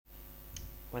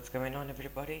What's going on,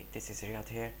 everybody? This is Riyad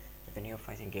here with a new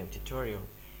fighting game tutorial.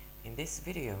 In this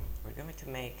video we're going to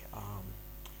make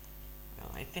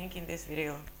I think in this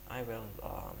video I will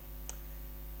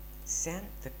send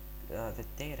the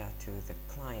data to the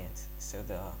client so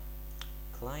the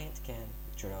client can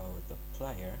draw the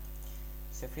player.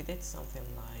 So if we did something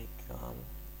like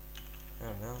I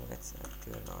don't know, let's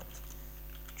do not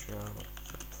draw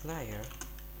the player.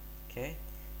 Okay,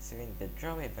 so in the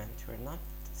draw event we're not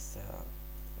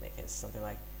making something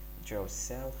like draw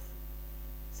self,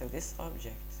 so this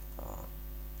object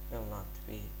will not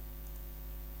be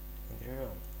in the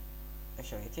room.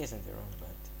 Actually it is in the room,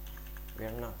 but we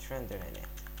are not rendering it.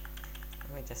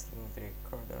 Let me just move the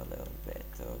recorder a little bit.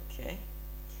 Okay,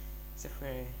 so if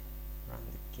we run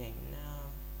the game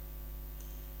now,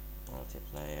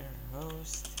 multiplayer,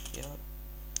 host, yup,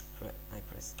 I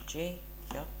press J,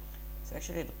 yup. So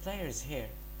actually the player is here,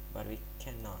 but we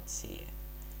cannot see it.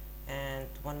 And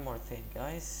one more thing,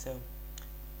 guys, so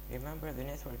remember the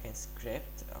networking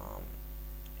script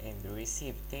and the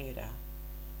received data,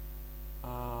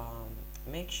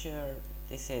 make sure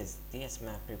this is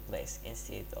dsmap replace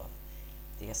instead of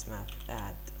dsmap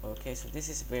add. Okay, so this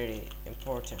is very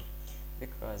important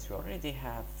because we already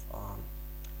have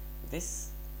this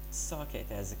socket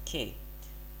as a key,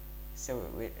 so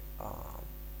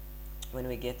when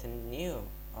we get a new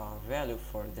value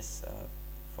for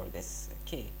this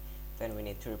key, then we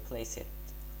need to replace it.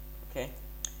 Okay,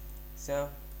 so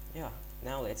yeah,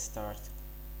 now let's start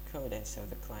coding so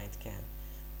the client can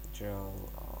draw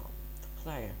the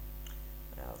player.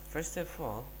 Well, first of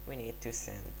all we need to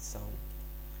send some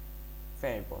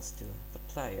variables to the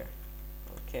player.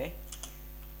 Okay,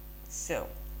 so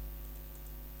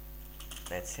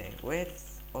let's say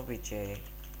with obj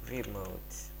remote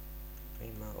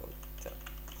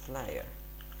player.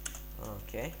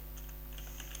 Okay,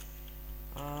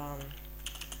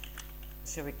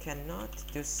 so we cannot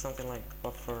do something like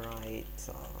buffer right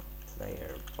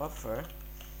player buffer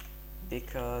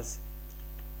because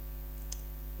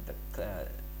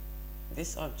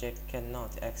this object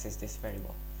cannot access this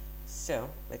variable. So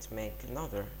let's make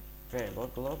another variable,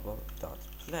 global dot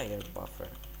player buffer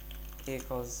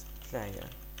equals player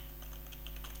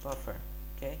buffer.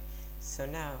 Okay, so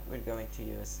now we're going to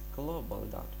use global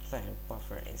dot player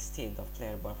buffer instead of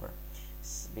player buffer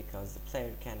because the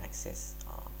player can access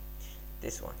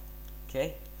this one.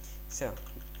 Okay, so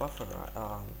buffer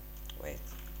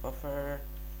buffer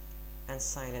and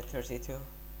sign at 32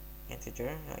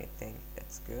 integer. I think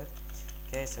that's good.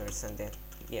 Okay, so we're sending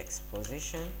ex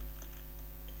position.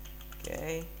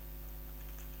 Okay,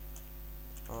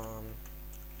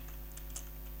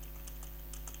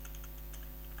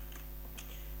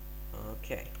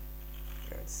 okay,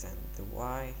 let's send the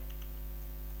y,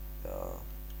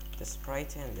 the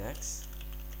sprite index,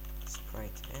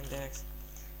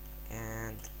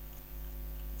 and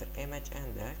the image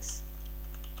index,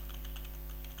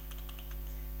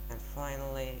 and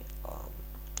finally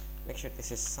make sure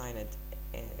this is signed at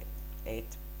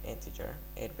 8-bit integer.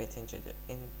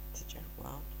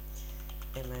 Wow,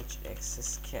 image x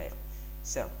scale.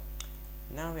 So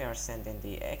now we are sending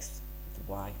the x, the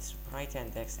y, sprite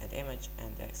index and image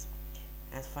index,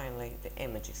 and finally the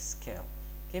image scale.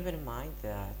 Keep in mind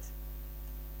that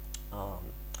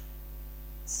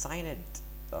signed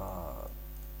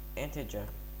integer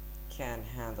can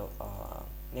handle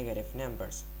negative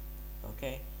numbers.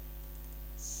 Okay,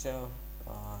 so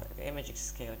the image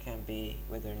scale can be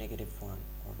whether -1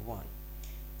 or 1.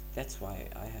 That's why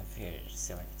I have here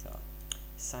select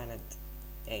signed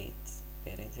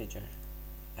 8-bit integer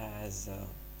as a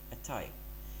type.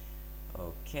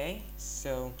 Okay,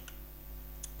 so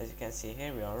as you can see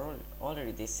here, we are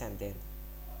already sending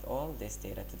all this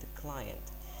data to the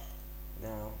client.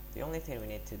 Now the only thing we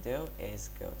need to do is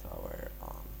go to our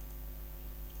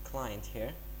client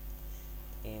here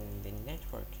in the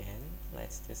networking.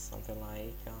 Let's do something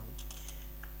like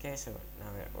okay, so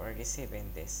now we're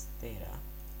receiving this data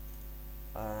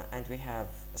and we have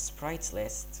a sprites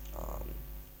list,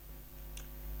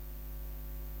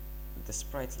 the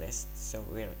sprites list, so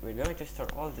we're going to store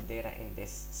all the data in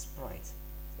this sprite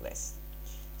list.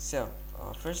 So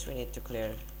first we need to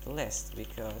clear the list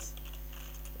because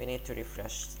we need to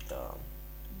refresh the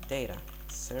data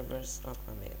servers.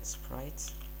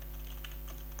 Sprites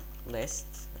list.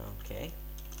 Okay,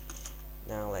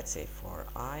 now let's say for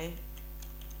I,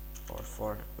 or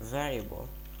for variable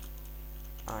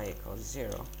I equals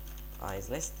 0, I is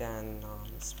less than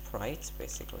sprites,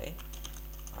 basically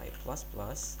I plus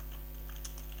plus.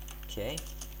 Okay,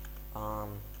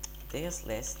 this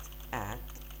list add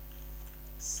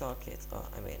socket,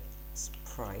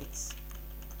 sprites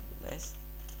list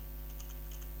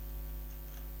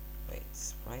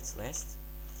sprites list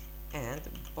and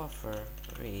buffer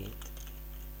read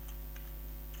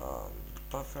um,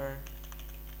 buffer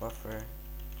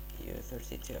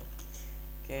u32.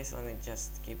 Okay, so let me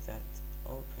just keep that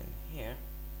open here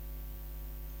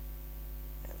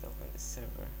and open the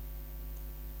server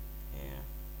here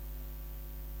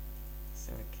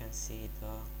so we can see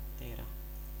the data.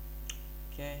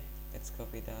 Okay, let's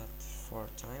copy that 4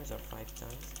 times or 5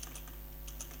 times.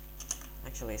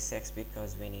 Actually 6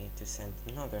 because we need to send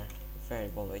another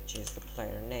variable which is the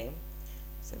player name.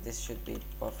 So this should be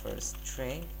buffer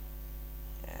string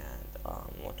and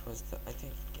what was the, I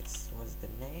think it was the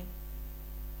name.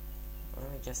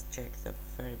 Let me just check the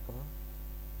variable.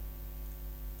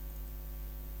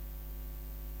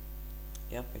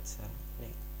 Yep, it's a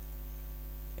name.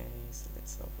 Okay, so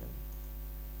let's open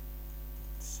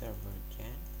the server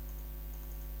again.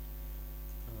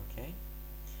 Okay,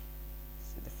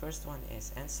 so the first one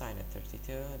is nsign at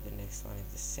 32, the next one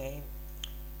is the same.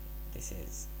 This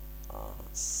is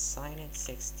sign at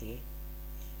 60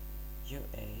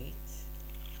 u8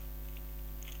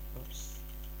 oops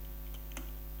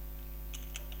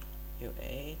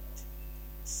u8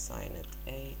 sign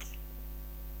at 8,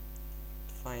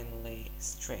 finally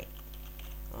string.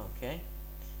 Okay,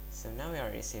 so now we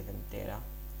are receiving data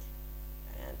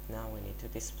and now we need to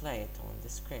display it on the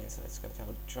screen. So let's go to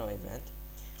our draw event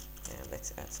and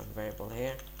let's add some variable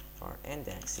here for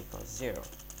index equals 0.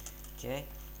 Okay,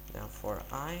 now for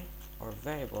I or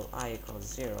variable I equals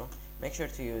 0, make sure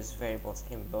to use variables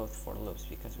in both for loops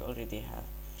because we already have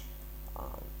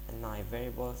an I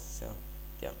variable. So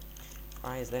yeah,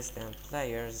 I is less than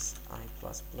players I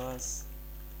plus plus,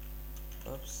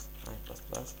 oops, I plus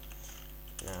plus.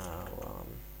 Now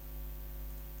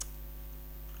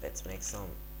let's make some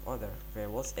other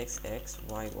variables, xx,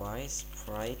 yy,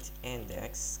 sprite,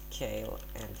 index, scale,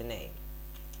 and the name.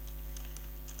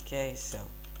 Okay, so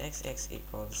xx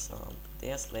equals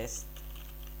this list,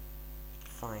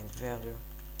 find value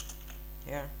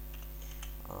here,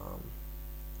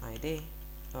 id,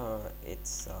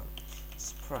 it's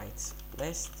sprites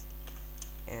list,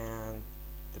 and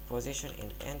the position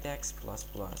in index plus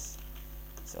plus.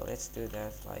 So let's do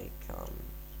that like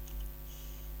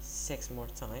 6 more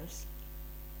times.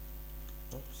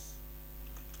 Oops.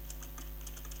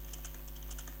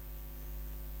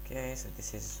 Okay, so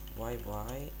this is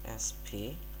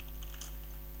YYSP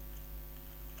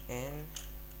N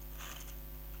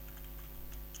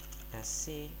SC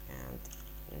and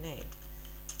name.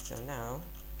 So now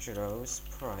draw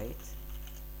sprite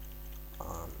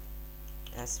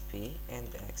SP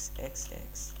index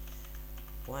XX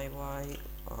YY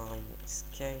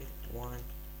scale 1,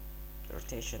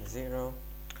 rotation 0,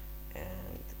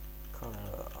 and color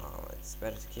it's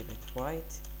better to keep it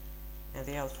white, and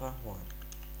the alpha 1.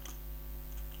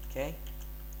 Okay,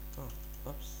 oh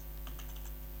oops,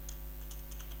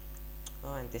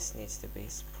 oh, and this needs to be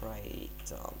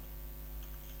sprite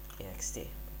ext.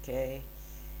 Okay,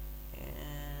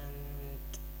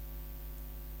 and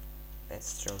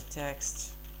let's throw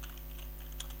text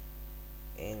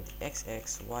in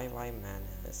xxyy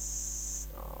minus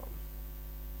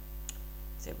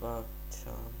it's about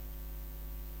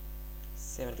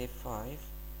 75,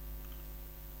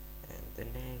 and the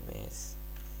name is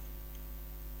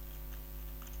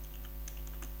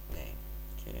name.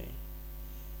 Okay,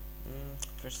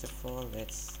 first of all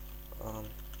let's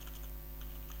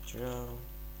draw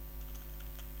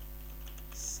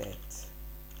set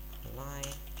line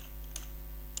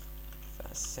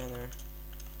fast center.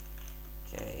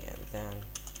 Okay, and then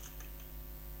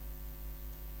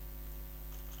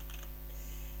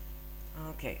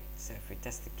okay, so if we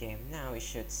test the game now, we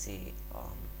should see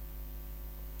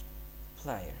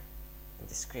player in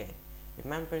the screen.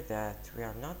 Remember that we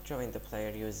are not drawing the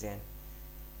player using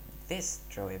this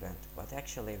draw event, but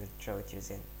actually we draw it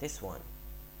using this one.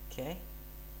 Okay,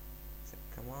 so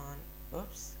come on.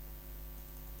 Oops,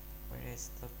 where is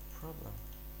the problem?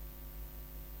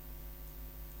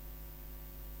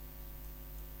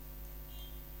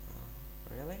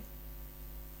 Really?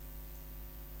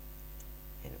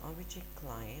 In object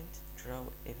client, draw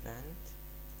event,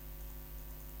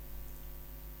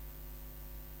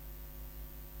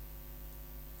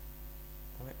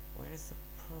 where is the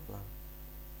problem?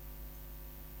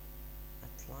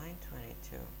 At line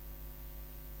 22.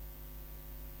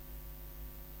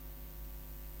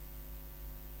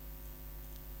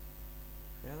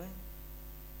 Really?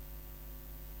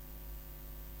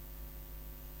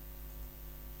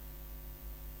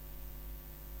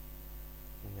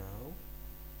 No.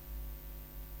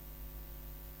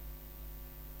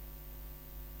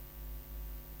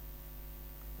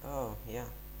 Oh, yeah.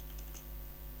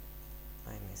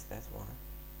 I is that one.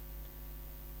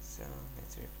 So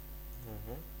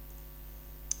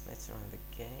let's run the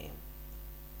game.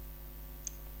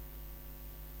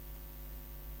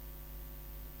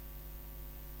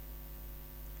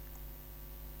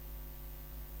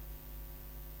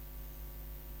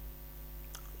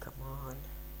 Come on.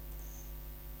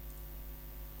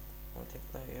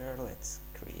 Multiplayer, let's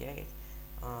create.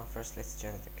 First let's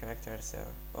change the character, so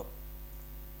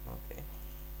okay.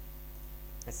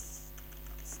 Let's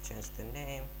change the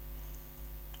name.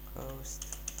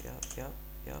 Host. Yup.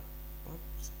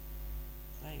 Oops.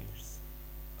 Players.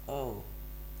 Oh.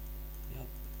 Yup.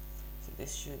 So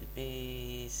this should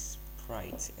be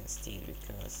Sprite instead,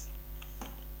 because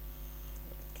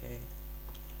okay.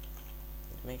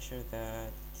 Make sure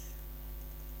that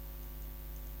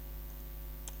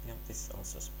this is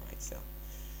also Sprite. So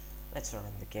let's run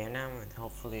the game now, and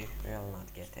hopefully we'll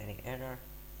not get any error.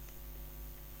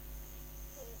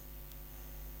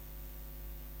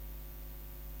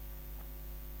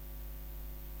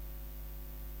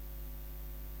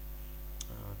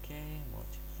 Okay,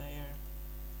 multiplayer.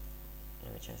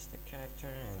 Let me change the character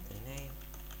and the name.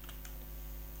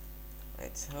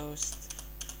 Let's host.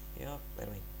 Yup, let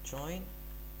me join.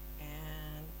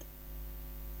 And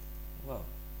whoa.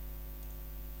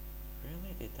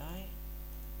 Really? Did I?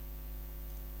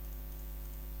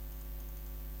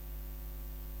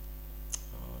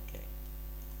 Okay.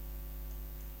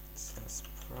 So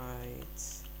Sprite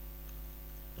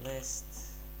list.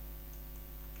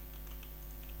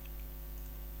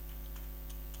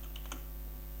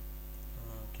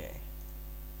 Okay.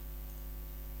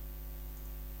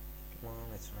 Come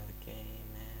on, let's run the game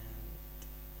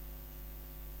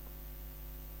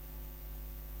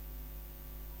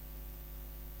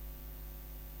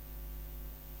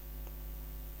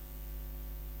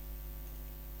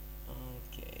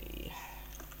okay.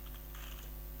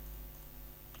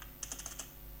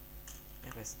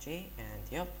 FSG and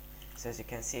yup. So as you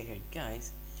can see here,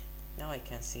 guys, now I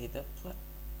can see the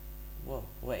whoa,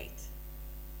 wait.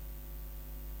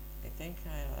 I think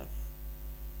I have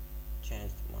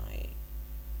changed my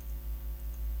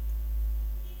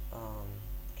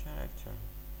character,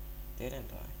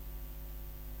 didn't I?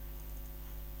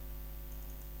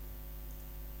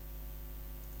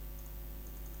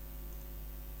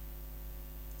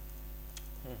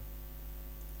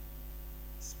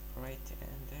 Sprite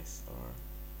index, or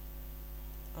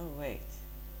oh wait,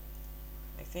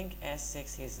 I think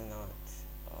S6 is not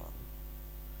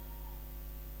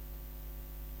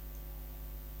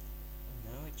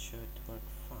no, it should work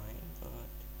fine, but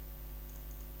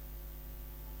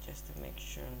just to make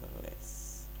sure,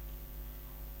 let's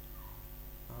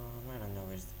I don't know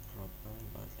where's the problem,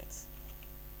 but let's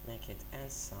make it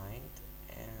unsigned.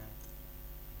 And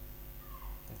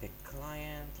the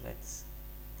client, let's,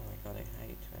 oh my god, I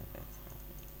hate when that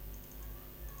happens.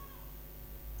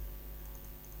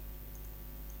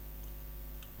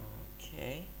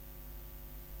 Okay.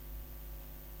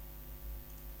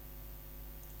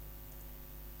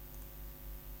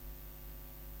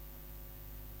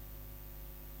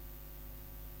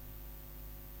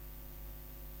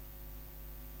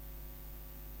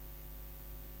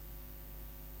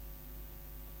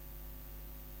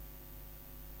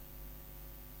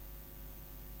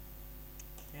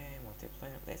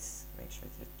 Multiplayer, let's make sure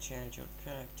to change your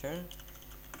character.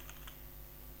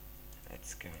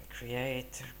 Let's go and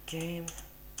create a game.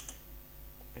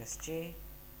 Press G,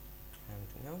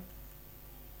 and no,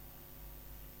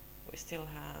 we still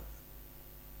have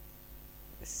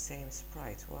the same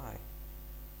sprite. Why?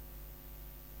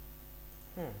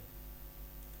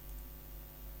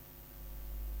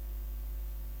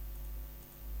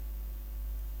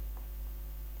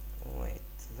 Wait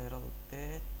a little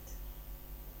bit.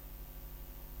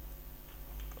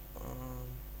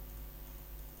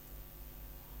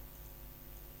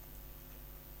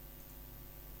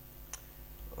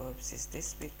 Oops, is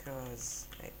this because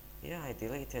I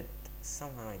deleted,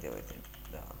 somehow I deleted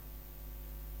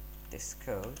this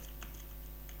code.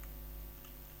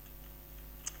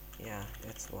 Yeah,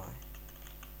 that's why.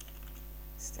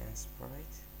 Stand sprite.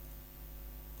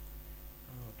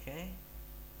 Okay.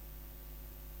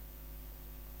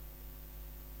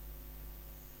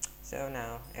 So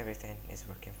now everything is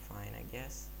working fine, I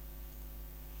guess.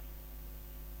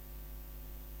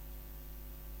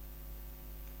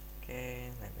 Okay,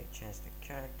 let me change the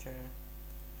character.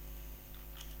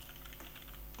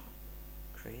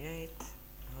 Create,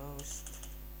 host,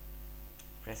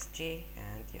 press G,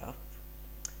 and yup.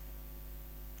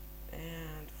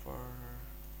 And for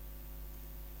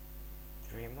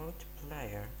the remote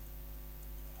player,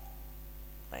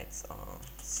 let's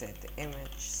set the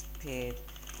image speed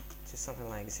to something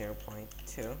like 0.2.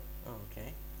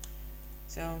 Okay,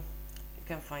 so you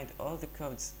can find all the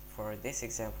codes for this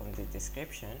example in the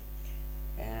description.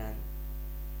 And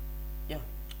yeah,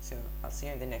 so I'll see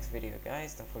you in the next video,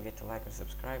 guys. Don't forget to like or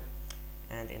subscribe,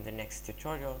 and in the next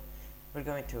tutorial we're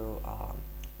going to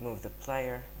move the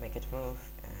player, make it move,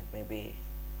 and maybe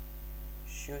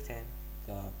shoot in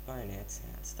the bayonets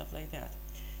and stuff like that.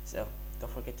 So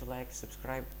don't forget to like,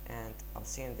 subscribe, and I'll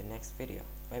see you in the next video.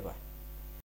 Bye bye.